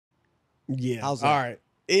Yeah. How's that? All right.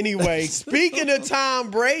 Anyway, speaking of Tom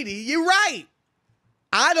Brady, you're right.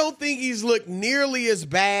 I don't think he's looked nearly as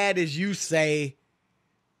bad as you say.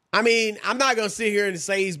 I mean, I'm not going to sit here and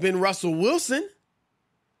say he's been Russell Wilson,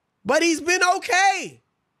 but he's been okay.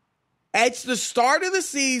 It's the start of the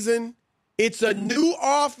season. It's a new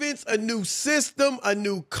offense, a new system, a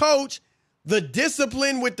new coach. The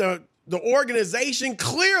discipline with the organization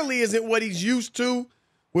clearly isn't what he's used to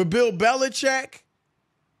with Bill Belichick.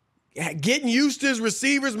 Getting used to his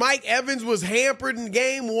receivers. Mike Evans was hampered in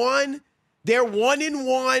game one. They're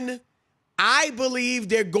 1-1. I believe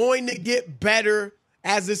they're going to get better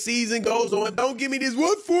as the season goes on. Don't give me this,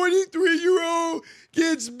 what 43-year-old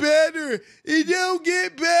gets better. It don't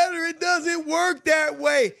get better. It doesn't work that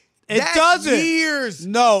way. It doesn't. Years.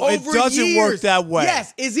 No, it doesn't work that way.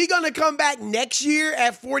 Yes. Is he going to come back next year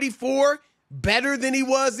at 44 better than he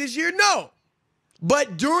was this year? No.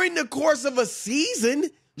 But during the course of a season,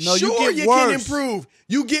 no, sure, you can improve.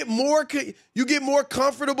 You get more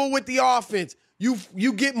comfortable with the offense.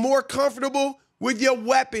 You get more comfortable with your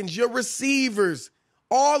weapons, your receivers,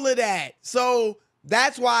 all of that. So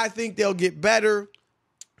that's why I think they'll get better.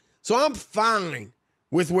 So I'm fine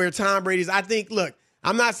with where Tom Brady is. I think, look,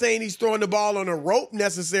 I'm not saying he's throwing the ball on a rope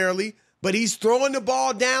necessarily, but he's throwing the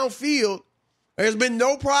ball downfield. There's been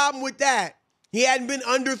no problem with that. He hadn't been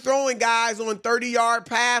underthrowing guys on 30-yard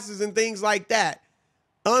passes and things like that.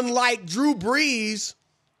 Unlike Drew Brees,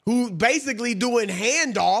 who basically doing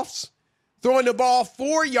handoffs, throwing the ball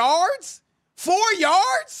 4 yards? 4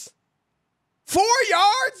 yards? 4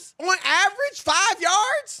 yards on average? 5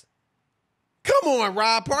 yards? Come on,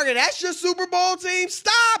 Rob Parker. That's your Super Bowl team?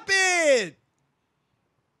 Stop it.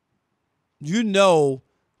 You know,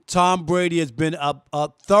 Tom Brady has been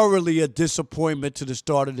thoroughly a disappointment to the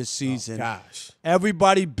start of the season. Oh, gosh.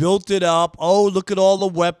 Everybody built it up. Oh, look at all the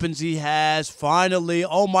weapons he has. Finally,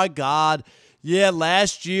 oh, my God. Yeah,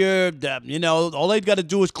 last year, all they've got to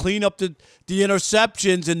do is clean up the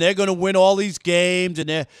interceptions, and they're going to win all these games. And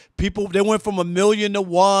they went from 1,000,000 to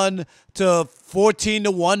 1 to 14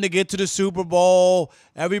 to get to the Super Bowl.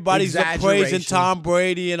 Everybody's praising Tom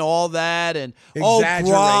Brady and all that. And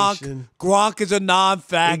Gronk is a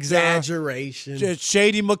non-factor. Exaggeration.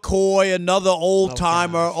 Shady McCoy, another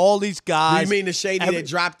old-timer. All these guys. You mean the Shady that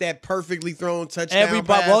dropped that perfectly thrown touchdown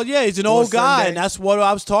pass? Well, yeah, he's an old guy, and that's what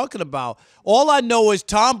I was talking about. All I know is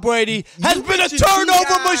Tom Brady has been a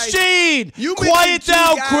turnover machine. Quiet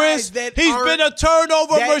down, Chris. He's been a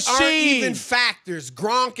turnover machine. Aren't even factors.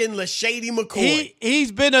 Gronk and LaShady McCoy.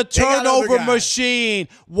 He's been a turnover machine.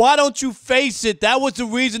 Why don't you face it? That was the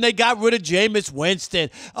reason they got rid of Jameis Winston.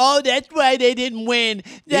 Oh, that's why they didn't win.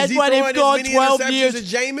 That's why they've gone 12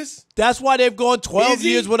 years. That's why they've gone 12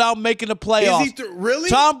 years without making the playoffs. Really?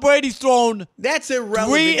 Tom Brady's thrown that's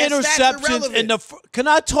irrelevant. 3 interceptions in the. Can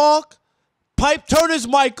I talk? Turn his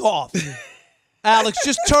mic off. Alex,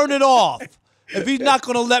 just turn it off. If he's not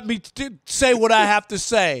going to let me say what I have to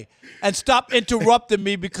say, and stop interrupting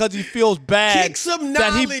me because he feels bad. Kick some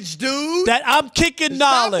knowledge, dude. That I'm kicking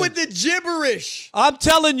knowledge. Stop with the gibberish. I'm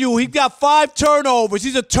telling you, he's got 5 turnovers.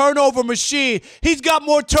 He's a turnover machine. He's got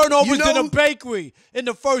more turnovers than a bakery in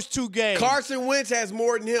the first 2 games. Carson Wentz has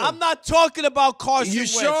more than him. I'm not talking about Carson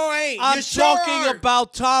Wentz. You sure ain't. I'm talking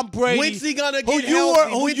about Tom Brady. When's he going to get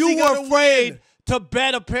healthy? Who you were afraid to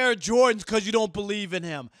bet a pair of Jordans because you don't believe in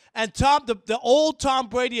him. And the old Tom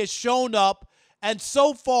Brady has shown up, and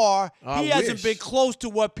so far, he hasn't been close to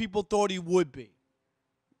what people thought he would be.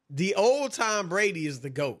 The old Tom Brady is the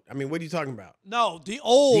GOAT. I mean, what are you talking about? No,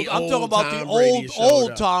 I'm talking about the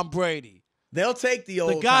old Tom Brady. They'll take the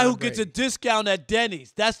old The guy Tom who gets a discount at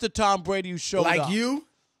Denny's. That's the Tom Brady who showed up. Like you?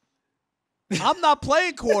 I'm not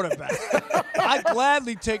playing quarterback. I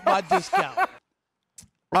gladly take my discount.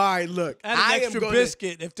 All right, look. And an extra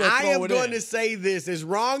biscuit if they're throwing it in. I am going to say this. As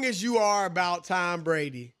wrong as you are about Tom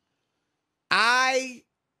Brady, I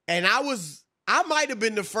might have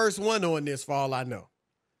been the first one on this for all I know.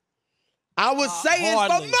 I was saying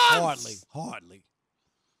for months. Hardly.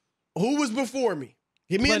 Who was before me?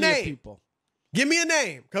 Give me a name. Give me a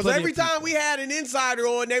name. Because every time we had an insider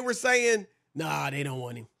on, they were saying, nah, they don't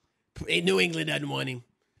want him. New England doesn't want him.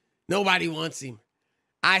 Nobody wants him.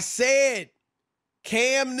 I said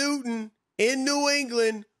Cam Newton in New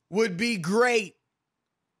England would be great.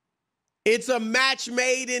 It's a match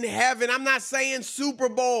made in heaven. I'm not saying Super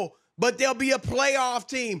Bowl, but they'll be a playoff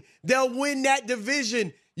team. They'll win that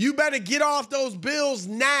division. You better get off those Bills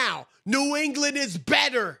now. New England is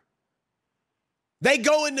better. They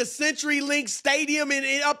go in the CenturyLink Stadium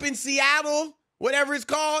up in Seattle, whatever it's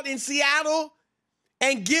called, in Seattle,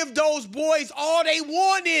 and give those boys all they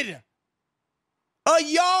wanted. A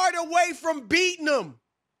yard away from beating them.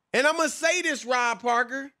 And I'm going to say this, Rob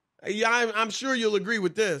Parker. I'm sure you'll agree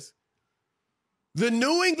with this. The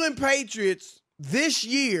New England Patriots this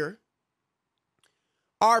year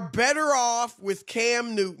are better off with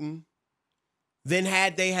Cam Newton than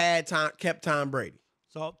had they kept Tom Brady.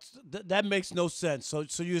 So that makes no sense. So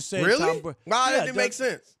you're saying really? Tom Brady? Why does it make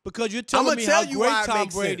sense? Because you're telling me how great Tom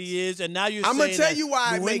Brady is, and now you're saying gonna tell you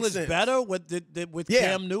why New England's better with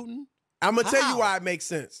Cam Newton. I'm gonna tell you why it makes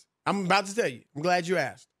sense. I'm about to tell you. I'm glad you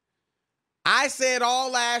asked. I said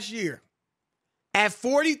all last year, at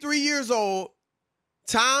 43 years old,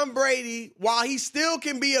 Tom Brady, while he still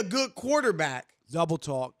can be a good quarterback, double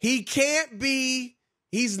talk, he can't be.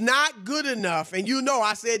 He's not good enough, and you know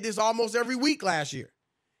I said this almost every week last year.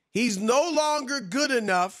 He's no longer good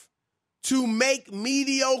enough to make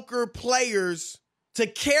mediocre players to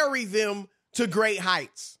carry them to great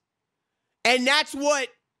heights. And that's what,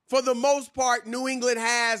 for the most part, New England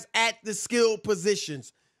has at the skilled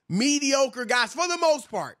positions. Mediocre guys, for the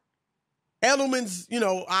most part. Edelman's,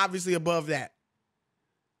 obviously above that.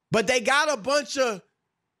 But they got a bunch of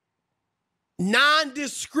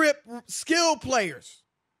nondescript skill players.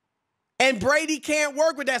 And Brady can't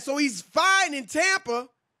work with that. So he's fine in Tampa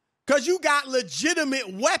because you got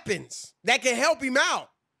legitimate weapons that can help him out.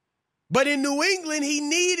 But in New England, he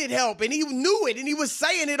needed help, and he knew it, and he was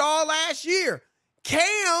saying it all last year.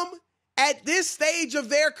 Cam, at this stage of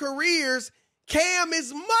their careers, Cam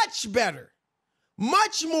is much better,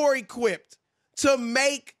 much more equipped to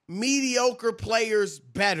make mediocre players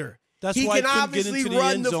better. That's he why can obviously get into run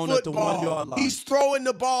the end the zone at the 1 yard line. He's throwing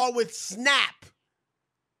the ball with snap.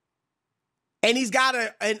 And he's got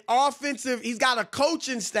he's got a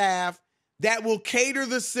coaching staff that will cater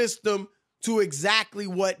the system to exactly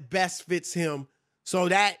what best fits him, so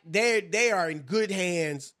that they are in good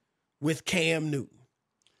hands with Cam Newton.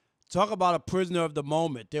 Talk about a prisoner of the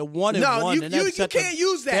moment. They're 1-1. No, you can't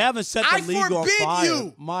use that. They haven't set the league on fire.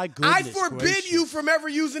 You. My goodness I forbid you from ever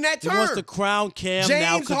using that term. He wants to crown Cam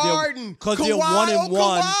James now Harden, because they're 1-1.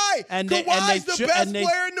 Kawhi. And Kawhi's the best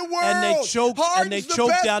player in the world. And they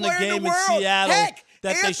choked down the game in Seattle. Heck,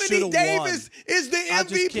 that Anthony Davis is the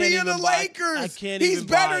MVP of the Lakers. He's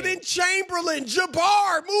better than Chamberlain.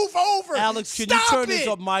 Jabbar, move over. Alex, can you turn this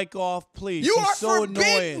mic off, please? You are so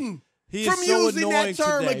forbidden from using that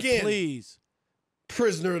term again. Please.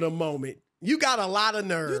 Prisoner of the moment. You got a lot of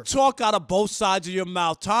nerve. You talk out of both sides of your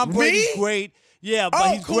mouth. Tom Brady's great. Yeah,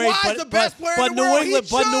 but he's Kawhi's great. The best player in the world.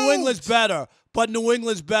 But New England's better. But New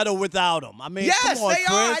England's better without him. I mean, yes, come on, they Chris.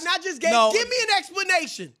 are. And I just give me an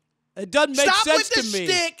explanation. It doesn't make sense to me. Stop with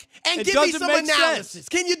the stick and give me some analysis.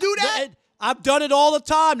 Can you do that? I've done it all the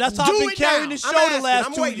time. That's how I've been carrying the show the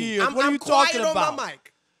last 2 years. What are you talking about? On my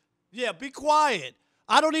mic. Yeah, be quiet.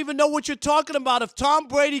 I don't even know what you're talking about. If Tom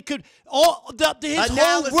Brady could, his analysis,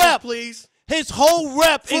 whole rep, please. His whole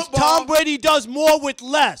rep is Tom Brady does more with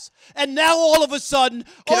less. And now all of a sudden,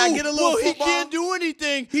 I get a little he football? Can't do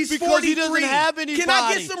anything He's because 43. he doesn't have anybody. Can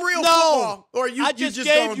I get some real football? Or I just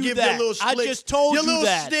gave you that. Your little I just told your you little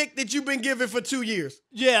that. stick that you've been giving for 2 years.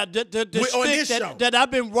 Yeah, the stick that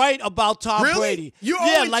I've been right about Tom Brady.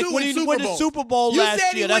 You're like when he won the Super Bowl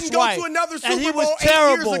last year. That's right. You said he wouldn't go to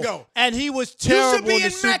another Super Bowl 8 years ago. And he was terrible in the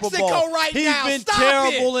Super Bowl. You should be in Mexico right now. He's been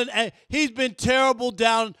terrible, he's been terrible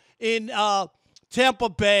down in Tampa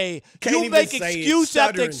Bay. You make excuse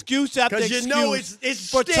after excuse after excuse you know it's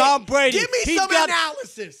for Tom Brady. Give me some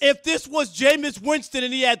analysis. If this was Jameis Winston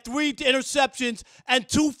and he had 3 interceptions and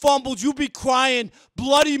 2 fumbles, you'd be crying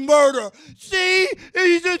bloody murder. See,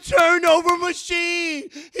 he's a turnover machine.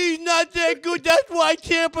 He's not that good. That's why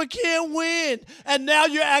Tampa can't win. And now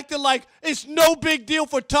you're acting like it's no big deal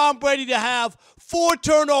for Tom Brady to have 4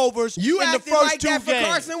 turnovers in the first 2 games. You acted like that for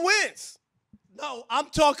Carson Wentz. No, I'm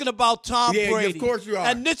talking about Tom Brady. Of course you are.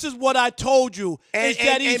 And this is what I told you, is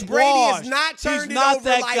that he's Brady washed. is not turning he's not over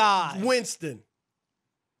that like guy. Winston.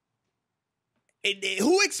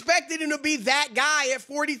 Who expected him to be that guy at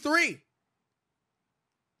 43?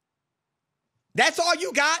 That's all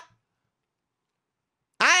you got?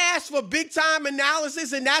 I asked for big-time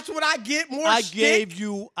analysis, and that's what I get, more I shtick?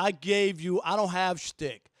 gave you, I don't have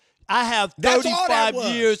shtick. I have 35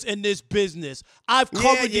 years in this business. I've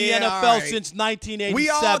covered the NFL since 1987. We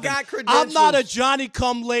all got credentials. I'm not a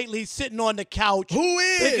Johnny-come-lately sitting on the couch. Who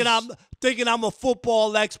is? Thinking I'm a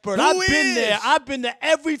football expert. I've been there. I've been to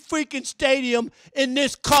every freaking stadium in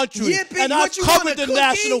this country. And I've covered the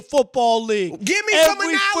National Football League. Give me some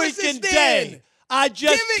analysis every freaking then. day. I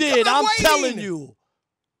just did. I'm telling you.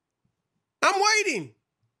 I'm waiting.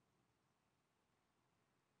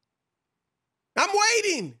 I'm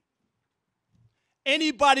waiting.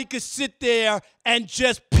 anybody could sit there and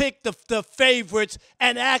just pick the favorites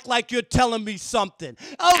and act like you're telling me something.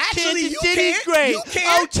 Oh, Actually, Kansas City's great. You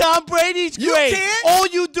can't. Oh, Tom Brady's You great. can't. All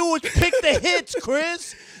you do is pick the hits,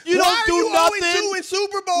 Chris. You don't do nothing. Why are you 0-2 in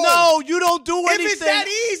Super Bowl? No, you don't do anything. If it's that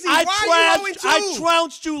easy, why are you 0-2? I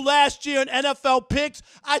trounced you last year in NFL picks.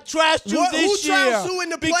 I trashed you this year. Who trounced you in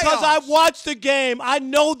the playoffs? Because I watched the game. I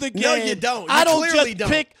know the game. No, you don't. I don't just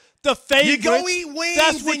pick the favorites. You go eat wings.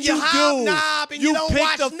 That's what and you you do. hobnob and you don't pick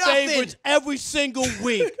watch the nothing. favorites every single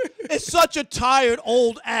week. It's such a tired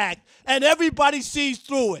old act, and everybody sees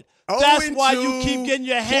through it. That's why you keep getting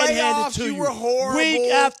your head handed to you. You were horrible. Week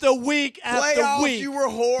after week after Playoffs, week. you were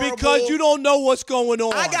horrible. Because you don't know what's going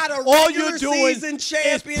on. I got a All regular you're doing season is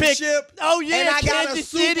championship. Oh, yeah, and I got Kansas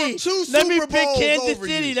two City. Super Let me Bowls pick Kansas over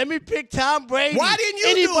City. you. Let me pick Tom Brady. Why didn't you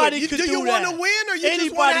Anybody do it? could Do you that. want to win or you Anybody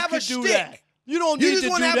just want to have could a do shtick? that. You don't need to do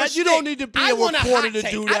that. You don't need to be a reporter to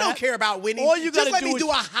do that. I don't care about winning. All you got to let do me is do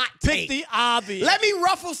a hot pick take. the obvious. Let me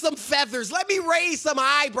ruffle some feathers. Let me raise some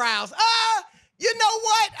eyebrows. You know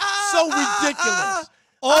what? So ridiculous.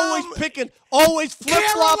 Always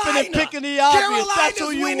flip-flopping and picking the obvious. Carolina's That's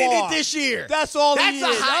who you winning are. it this year. That's all That's he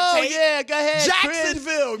is. a hot take. Yeah, go ahead,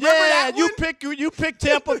 Jacksonville. Chris. Remember that one? You pick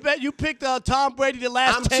Tampa Bay. You picked Tom Brady the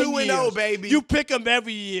last 10 years. I'm 2-0, baby. You pick him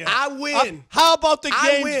every year. I win. How about the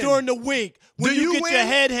I games win. during the week when Do you you get win? your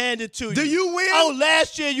head handed to you? Do you win? Oh,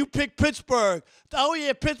 last year you picked Pittsburgh. Oh,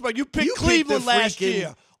 yeah, Pittsburgh. You picked You picked Cleveland the last freaking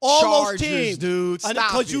year. All Chargers, those teams, dude. Stop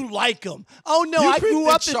because it. you like them. Oh no, You I picked grew the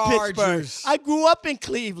up in Pittsburgh. Chargers. I grew up in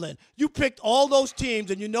Cleveland. You picked all those teams,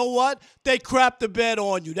 and you know what? They crapped the bed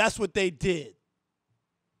on you. That's what they did.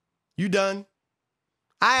 You done?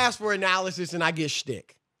 I ask for analysis and I get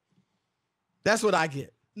shtick. That's what I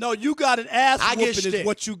get. No, you got an ass I get whooping is shtick.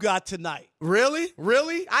 what you got tonight. Really?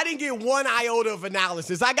 Really? I didn't get one iota of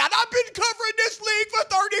analysis. I've been covering this league for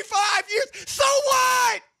 35 years. So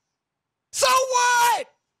what? So what?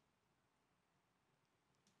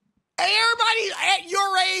 Everybody at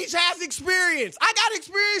your age has experience. I got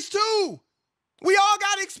experience too. We all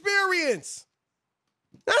got experience.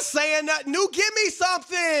 Not saying nothing new. Give me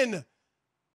something.